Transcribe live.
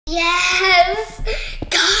Yes!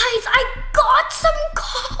 Guys, I got some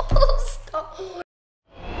cobblestone!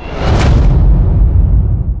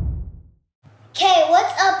 Okay,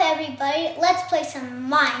 what's up everybody? Let's play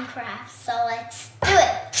some Minecraft, so let's do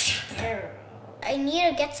it! I need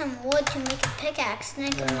to get some wood to make a pickaxe, then I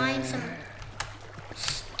can mine some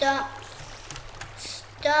stone,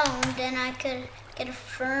 then I could get a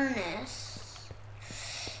furnace.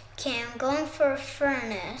 Okay, I'm going for a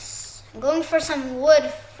furnace. I'm going for some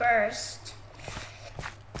wood first.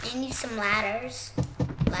 I need some ladders.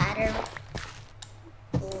 Ladder.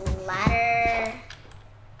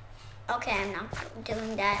 Okay, I'm not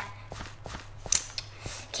doing that.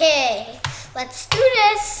 Okay, let's do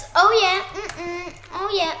this. Oh yeah, oh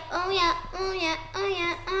yeah, oh yeah, oh yeah, oh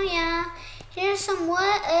yeah, oh yeah. Here's some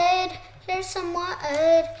wood. Here's some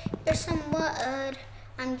wood. Here's some wood.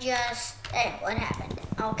 I'm just, hey, what happened?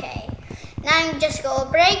 Okay, now I'm just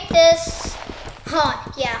gonna break this. Huh,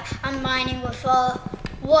 yeah, I'm mining with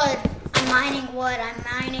wood. I'm mining wood. I'm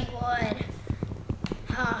mining wood.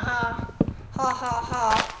 Ha ha, ha ha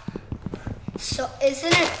ha. So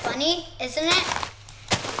isn't it funny? Isn't it?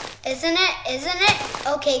 Isn't it? Isn't it?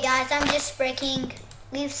 Okay, guys, I'm just breaking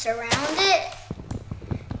leaves around it.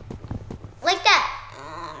 Like that.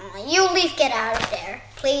 You leaf, get out of there.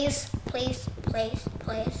 Please, please, please,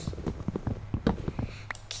 please.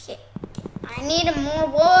 Okay. I need more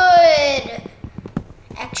wood.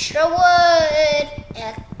 Extra wood.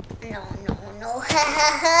 No, no, no.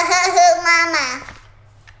 Mama.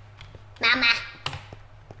 Mama.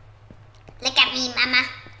 Look at me, Mama.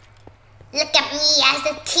 Look at me as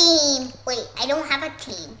a team. Wait, I don't have a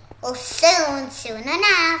team. Well, soon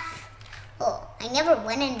enough. Oh, I never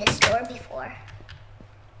went in this store before.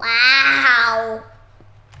 Wow.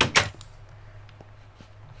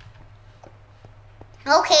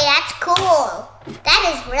 Okay, that's cool. That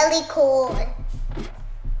is really cool.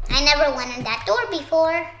 I never went in that door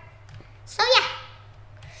before. So yeah.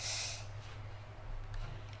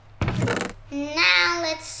 Now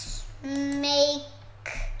let's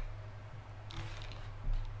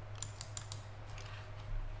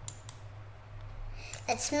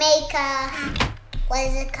make a, what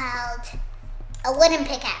is it called? A wooden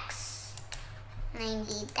pickaxe. And I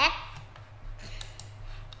need that.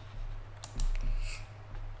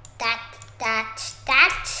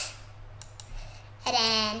 That. And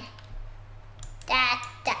then that.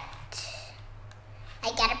 I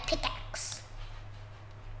got a pickaxe.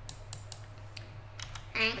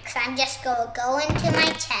 And so I'm just gonna go into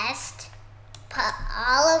my chest, put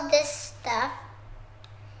all of this stuff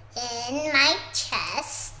in my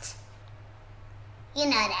chest. You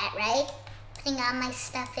know that, right? Putting all my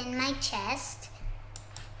stuff in my chest,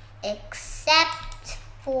 except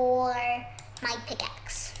for my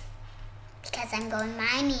pickaxe, because I'm going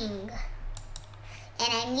mining, and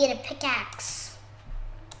I need a pickaxe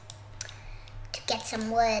to get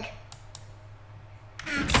some wood.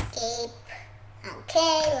 Escape.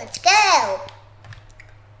 Okay, let's go.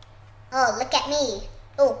 Oh, look at me.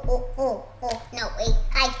 Oh, no, wait.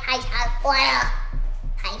 Hi.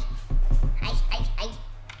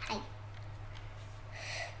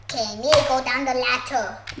 Okay, I need to go down the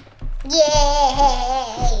ladder.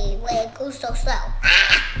 Yay! Wait, it goes so slow.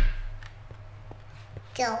 Ah!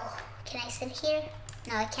 Go. Can I sit here?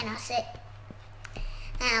 No, I cannot sit.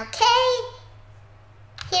 Okay.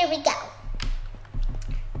 Here we go.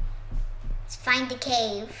 Let's find the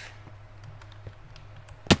cave.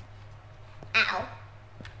 Ow.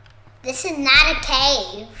 This is not a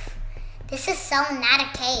cave. This is so not a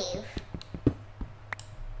cave.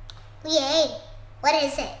 Yay. What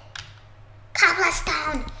is it?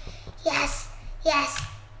 Cobblestone. Yes.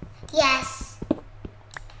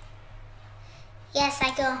 Yes,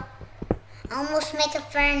 I can almost make a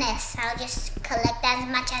furnace. I'll just collect as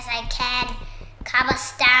much as I can.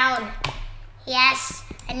 Cobblestone. Yes,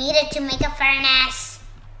 I needed to make a furnace.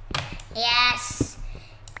 Yes.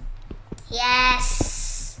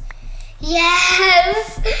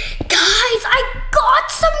 Guys, I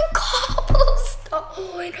got some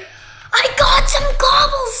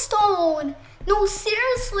cobblestone. No,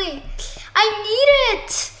 seriously. I need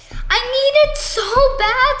it so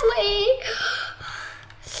badly.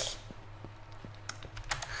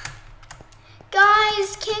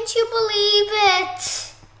 Guys, can't you believe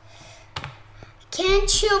it?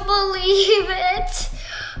 Can't you believe it?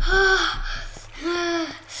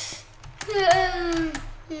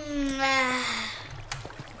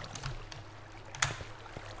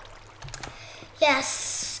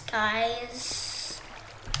 Yes, guys.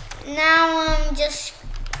 Now I'm just,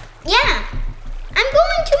 I'm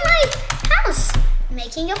going to my house,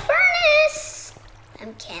 making a furnace. I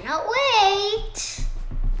cannot wait.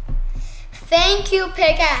 Thank you,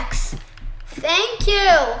 pickaxe. Thank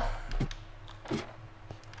you.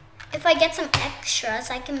 If I get some extras,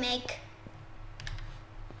 I can make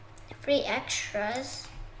free extras.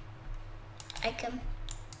 I can,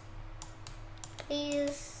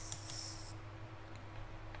 please.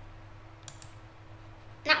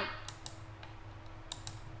 No.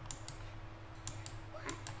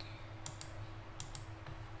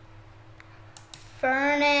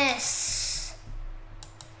 Furnace.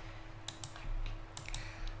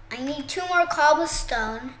 I need 2 more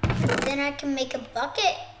cobblestone. Then I can make a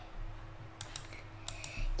bucket.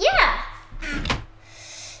 Yeah.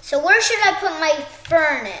 So where should I put my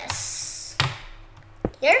furnace?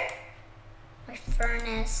 Here? My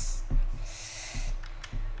furnace.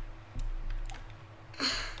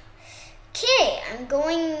 Okay, I'm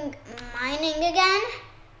going mining again.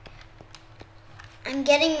 I'm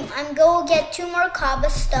going to get 2 more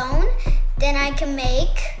cobblestone. Then I can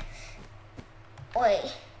make,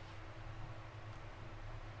 wait.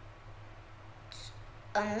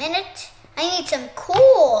 A minute. I need some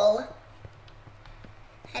coal.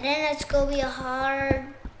 And then it's going to be a hard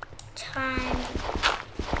time.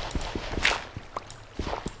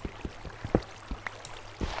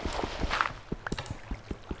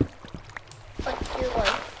 What do I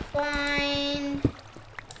find?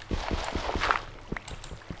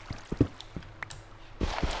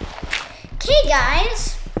 Okay,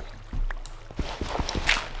 guys.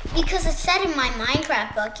 Because it said in my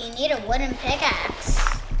Minecraft book, you need a wooden pickaxe.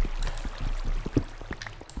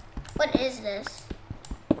 What is this?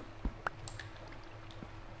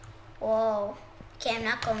 Whoa. Okay, I'm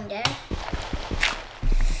not going there.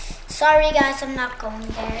 Sorry, guys, I'm not going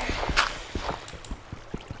there.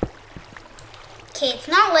 Okay, it's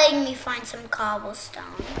not letting me find some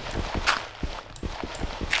cobblestone.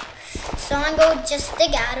 So I'm going to just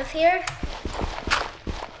dig out of here.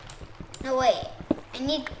 No, wait. I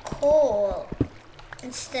need coal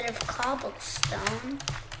instead of cobblestone.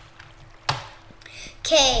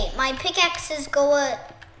 Okay, my pickaxe is going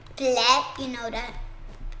bleh, you know that.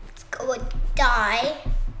 It's going to die.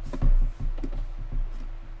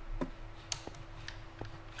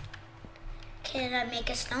 Can I make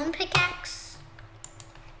a stone pickaxe?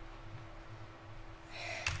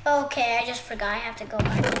 Okay, I just forgot I have to go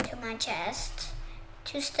back into my chest.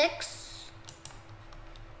 2 sticks.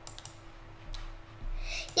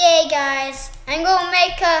 Yay, guys. I'm going to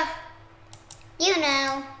make a, you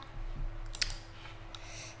know,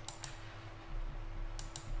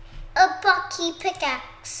 a Bucky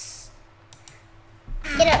pickaxe.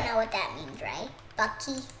 You don't know what that means, right?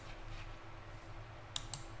 Bucky.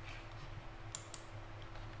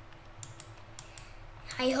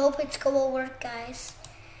 I hope it's going to work, guys.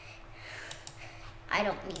 I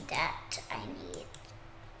don't need that. I need,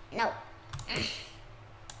 no.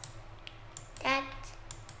 That.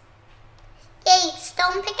 Yay,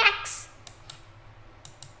 stone pickaxe.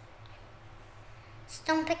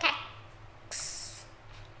 Stone pickaxe.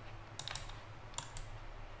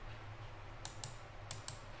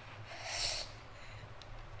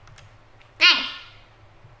 Hey.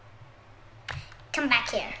 Come back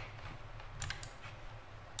here.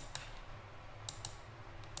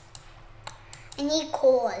 I need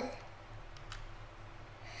coal.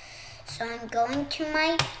 So I'm going to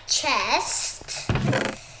my chest.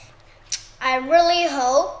 I really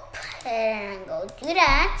hope that I'm going to do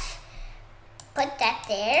that. Put that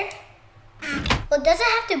there. Well, does it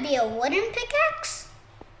have to be a wooden pickaxe?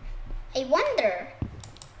 I wonder.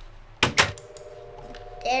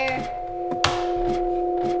 There.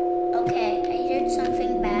 Okay, I heard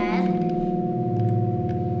something bad.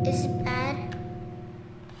 Is it bad?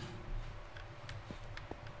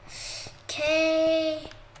 Okay.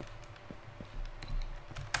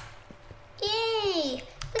 Yay!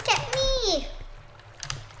 Look at me!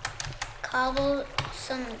 Cobble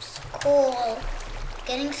some coal.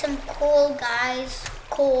 Getting some coal, guys.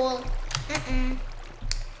 Coal.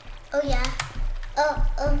 Oh yeah.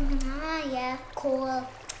 Yeah. Coal.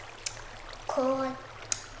 Coal.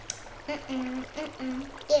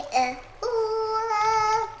 Yeah.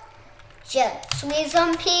 Ooh. Je suis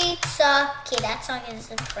some pizza. Okay, that song is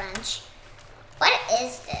in French. What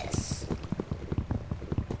is this?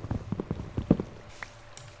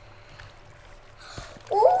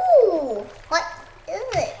 Ooh, what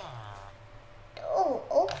is it? Oh,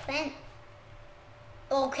 open.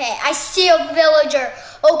 Okay, I see a villager.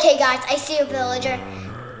 Okay, guys, I see a villager.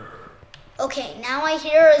 Okay, now I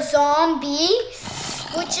hear a zombie,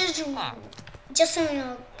 which is, just so you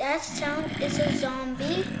know, that sound is a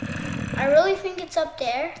zombie. I really think it's up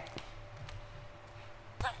there.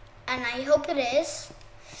 And I hope it is,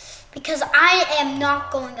 because I am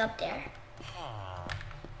not going up there.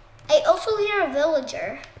 I also hear a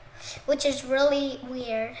villager, which is really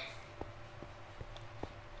weird.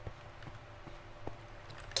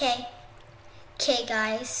 Okay. Okay,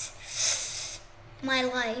 guys. My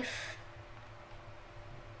life.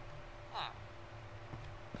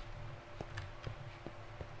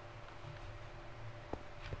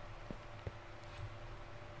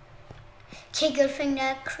 Okay, good thing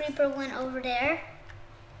that creeper went over there.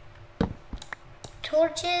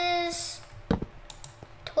 Torches.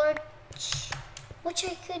 Torch. Which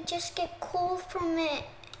I could just get coal from it.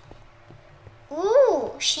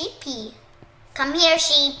 Ooh, sheepy. Come here,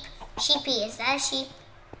 sheep. Sheepy, is that a sheep?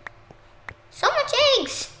 So much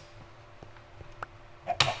eggs.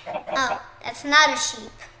 Oh, that's not a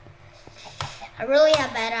sheep. I really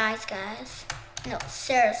have bad eyes, guys. No,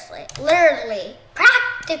 seriously. Literally.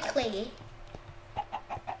 Practically.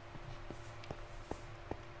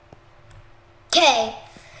 Okay.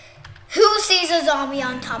 Who sees a zombie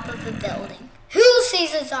on top of a building? Who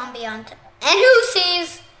sees a zombie on top? And who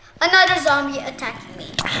sees another zombie attacking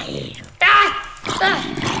me? Ah! Ah!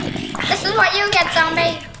 This is what you get,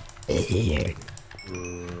 zombie.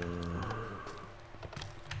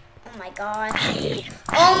 Oh my god.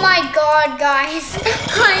 Oh my god, guys.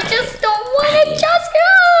 I just don't want to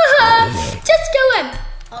just kill him.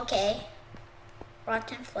 Okay.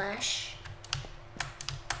 Rotten flesh.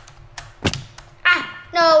 Ah,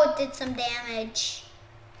 no, it did some damage.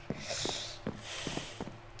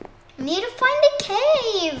 I need to find a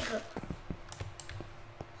cave.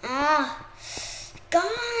 Ah,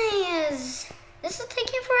 guys, this is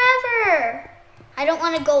taking forever. I don't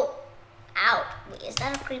want to go out. Wait, is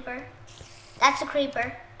that a creeper? That's a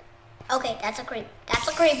creeper. Okay, that's a creep. That's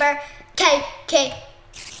a creeper. Okay, okay.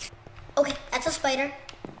 Okay, that's a spider.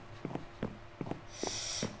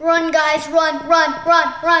 Run, guys, run, run,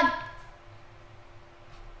 run, run.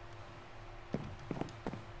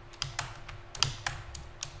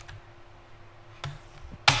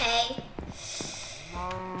 Okay.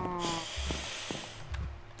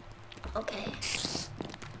 Okay.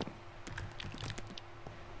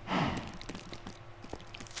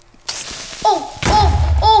 Oh, oh,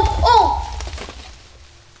 oh, oh!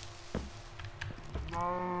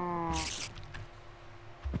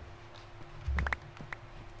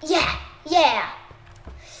 Yeah, yeah.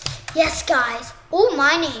 Yes, guys. Oh,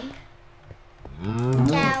 mining.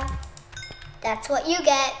 Cow. That's what you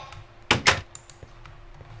get.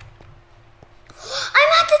 I'm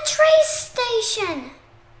at the trace station.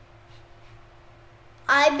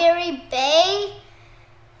 Iberry Bay.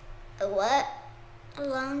 What?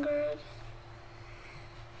 Longer.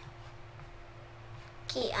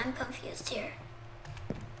 Okay, I'm confused here.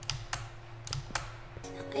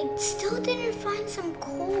 I still didn't find some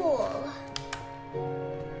coal.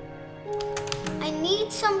 I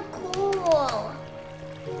need some coal.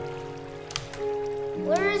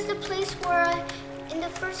 Where is the place where in the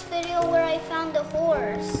first video where I found the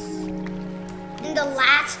horse? In the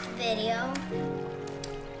last video,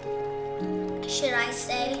 should I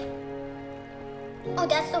say? Oh,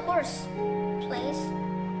 that's the horse place.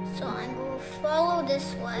 So I'm going to follow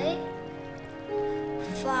this way.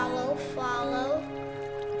 Follow, follow.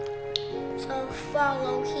 So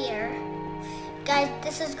follow here. Guys,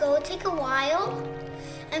 this is going to take a while.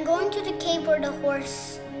 I'm going to the cave where the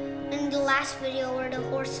horse, in the last video where the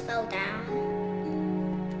horse fell down.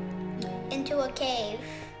 Into a cave.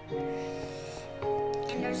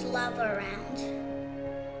 And there's lava around.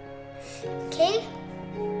 Okay.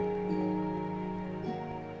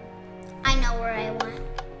 I know where I went.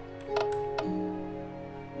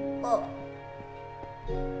 Oh.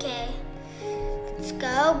 Okay. Let's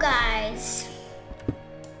go, guys.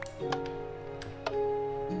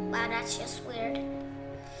 Wow, that's just weird.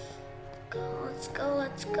 Let's go,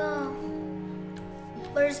 let's go.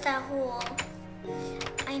 Where's that hole?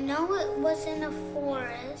 I know it was in a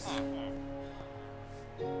forest.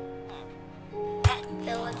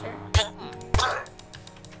 Villager.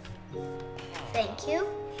 Thank you.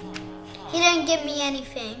 He didn't give me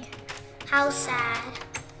anything. How sad.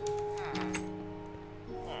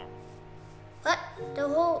 What? The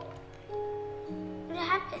hole? What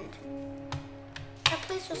happened? That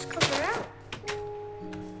place was covered up.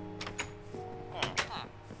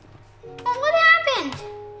 Oh, what happened?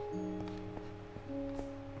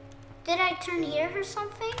 Did I turn here or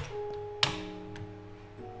something?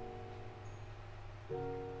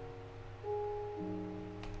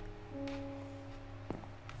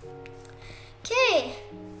 Okay.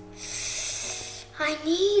 I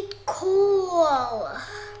need coal.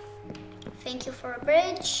 Thank you for a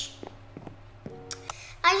bridge.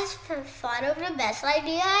 I just thought of the best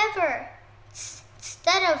idea ever.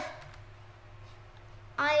 Instead of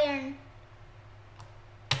iron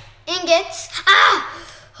ingots. Ah!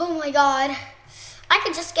 Oh my god. I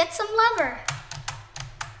could just get some leather.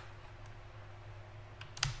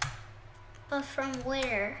 But from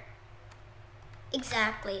where?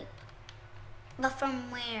 Exactly. But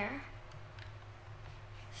from where?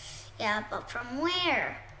 Yeah, but from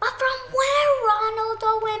where? But from where, Ronald,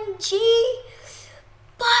 OMG?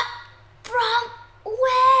 But from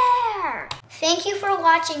where? Thank you for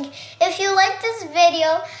watching. If you like this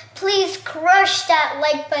video, please crush that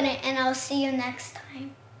like button and I'll see you next time.